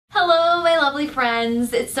lovely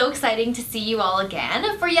friends. It's so exciting to see you all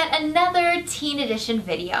again for yet another Teen Edition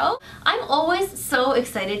video. I'm always so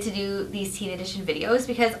excited to do these Teen Edition videos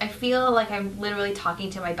because I feel like I'm literally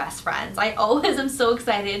talking to my best friends. I always am so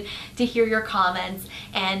excited to hear your comments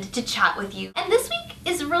and to chat with you. And this week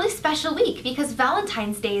is a really special week because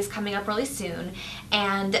Valentine's Day is coming up really soon,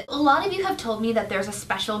 and a lot of you have told me that there's a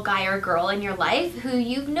special guy or girl in your life who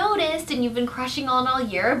you've noticed and you've been crushing on all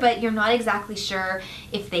year, but you're not exactly sure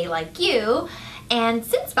if they like you. And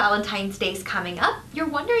since Valentine's Day is coming up, you're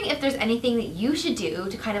wondering if there's anything that you should do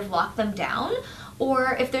to kind of lock them down,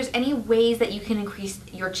 or if there's any ways that you can increase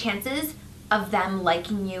your chances of them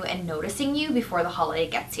liking you and noticing you before the holiday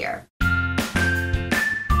gets here.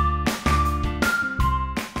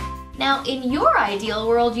 Now, in your ideal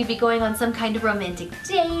world, you'd be going on some kind of romantic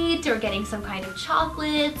date or getting some kind of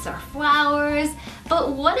chocolates or flowers.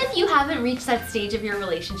 But what if you haven't reached that stage of your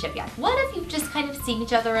relationship yet? What if you've just kind of seen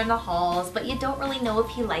each other in the halls, but you don't really know if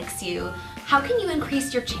he likes you? How can you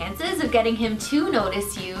increase your chances of getting him to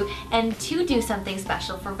notice you and to do something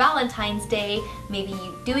special for Valentine's Day, maybe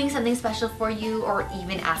doing something special for you, or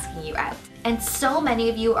even asking you out? And so many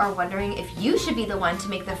of you are wondering if you should be the one to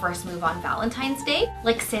make the first move on Valentine's Day,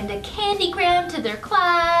 like send a candygram to their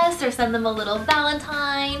class, or send them a little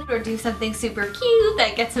Valentine, or do something super cute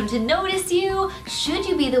that gets them to notice you. Should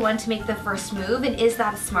you be the one to make the first move, and is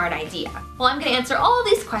that a smart idea? Well, I'm gonna answer all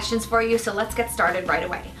these questions for you, so let's get started right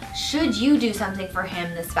away. Should you do something for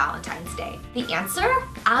him this Valentine's Day? The answer?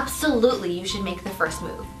 Absolutely, you should make the first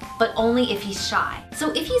move, but only if he's shy.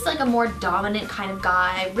 So if he's like a more dominant kind of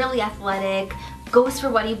guy, really athletic, goes for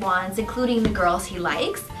what he wants, including the girls he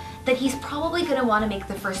likes, then he's probably gonna wanna make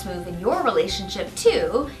the first move in your relationship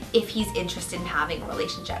too, if he's interested in having a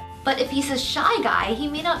relationship. But if he's a shy guy, he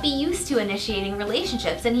may not be used to initiating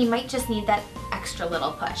relationships, and he might just need that extra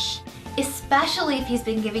little push. Especially if he's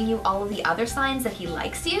been giving you all of the other signs that he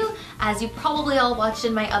likes you, as you probably all watched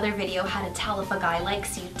in my other video, How to Tell If a Guy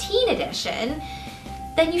Likes You Teen Edition,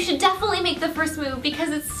 then you should definitely make the first move because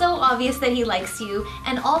it's so obvious that he likes you,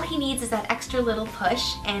 and all he needs is that extra little push,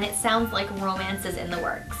 and it sounds like romance is in the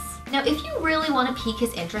works. Now, if you really want to pique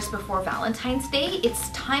his interest before Valentine's Day, it's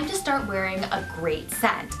time to start wearing a great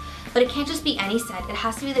scent. But it can't just be any scent, it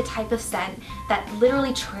has to be the type of scent that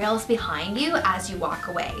literally trails behind you as you walk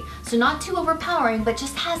away. So not too overpowering, but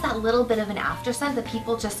just has that little bit of an after scent that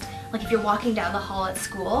people just, like if you're walking down the hall at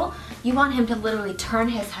school, you want him to literally turn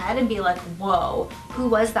his head and be like, whoa, who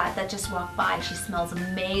was that just walked by? She smells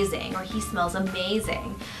amazing, or he smells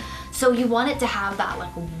amazing. So you want it to have that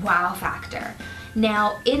like wow factor.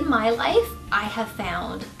 Now, in my life, I have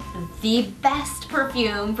found the best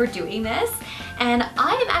perfume for doing this, and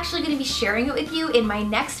I am actually going to be sharing it with you in my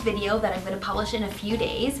next video that I'm going to publish in a few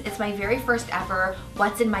days. It's my very first ever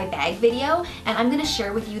What's in My Bag video, and I'm going to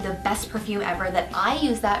share with you the best perfume ever that I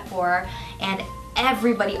use that for, and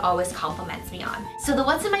everybody always compliments me on. So the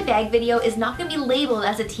What's in My Bag video is not going to be labeled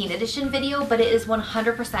as a Teen Edition video, but it is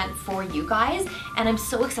 100% for you guys, and I'm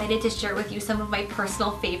so excited to share with you some of my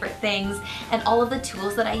personal favorite things and all of the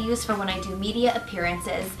tools that I use for when I do media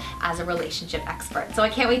appearances as a relationship expert. So I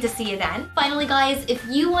can't wait to see you then. Finally guys, if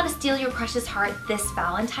you want to steal your crush's heart this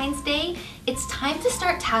Valentine's Day, it's time to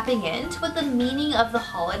start tapping into what the meaning of the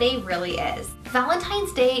holiday really is.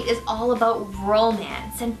 Valentine's Day is all about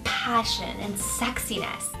romance and passion and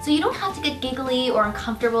sexiness. So you don't have to get giggly or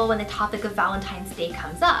uncomfortable when the topic of Valentine's Day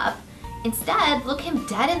comes up. Instead, look him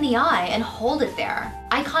dead in the eye and hold it there.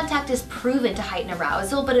 Eye contact is proven to heighten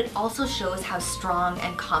arousal, but it also shows how strong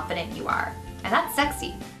and confident you are. And that's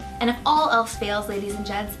sexy. And if all else fails, ladies and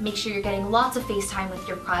gents, make sure you're getting lots of FaceTime with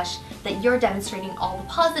your crush, that you're demonstrating all the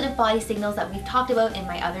positive body signals that we've talked about in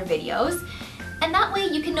my other videos. And that way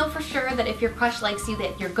you can know for sure that if your crush likes you,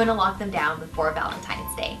 that you're gonna lock them down before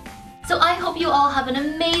Valentine's Day. So I hope you all have an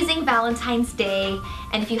amazing Valentine's Day,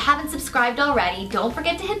 and if you haven't subscribed already, don't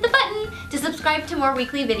forget to hit the button to subscribe to more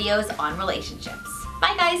weekly videos on relationships.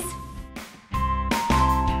 Bye guys!